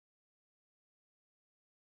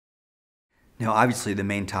Now, obviously, the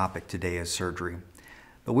main topic today is surgery,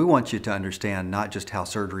 but we want you to understand not just how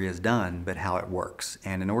surgery is done, but how it works.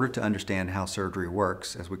 And in order to understand how surgery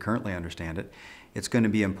works, as we currently understand it, it's going to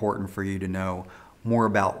be important for you to know more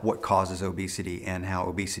about what causes obesity and how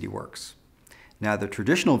obesity works. Now, the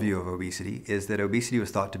traditional view of obesity is that obesity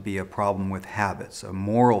was thought to be a problem with habits, a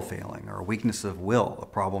moral failing, or a weakness of will, a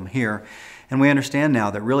problem here. And we understand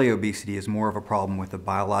now that really obesity is more of a problem with the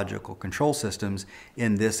biological control systems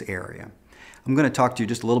in this area. I'm going to talk to you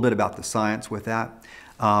just a little bit about the science with that.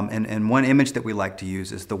 And one image that we like to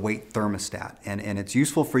use is the weight thermostat. And it's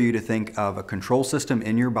useful for you to think of a control system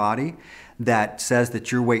in your body that says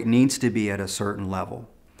that your weight needs to be at a certain level.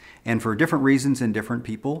 And for different reasons in different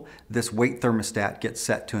people, this weight thermostat gets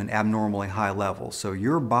set to an abnormally high level. So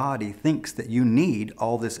your body thinks that you need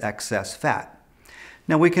all this excess fat.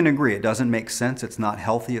 Now, we can agree it doesn't make sense, it's not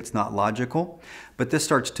healthy, it's not logical, but this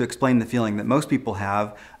starts to explain the feeling that most people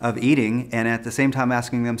have of eating and at the same time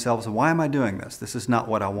asking themselves, why am I doing this? This is not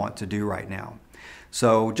what I want to do right now.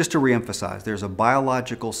 So just to reemphasize, there's a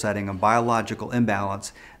biological setting, a biological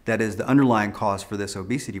imbalance that is the underlying cause for this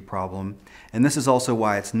obesity problem, and this is also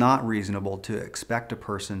why it's not reasonable to expect a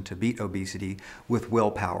person to beat obesity with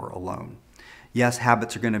willpower alone. Yes,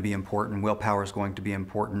 habits are going to be important, willpower is going to be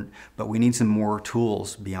important, but we need some more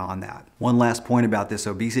tools beyond that. One last point about this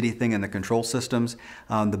obesity thing and the control systems,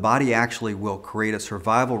 the body actually will create a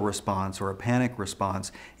survival response or a panic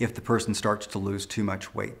response if the person starts to lose too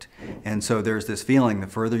much weight. And so there's this feeling, the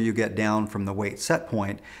further you get down from the weight set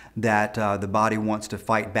point, that the body wants to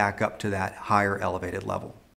fight back up to that higher elevated level.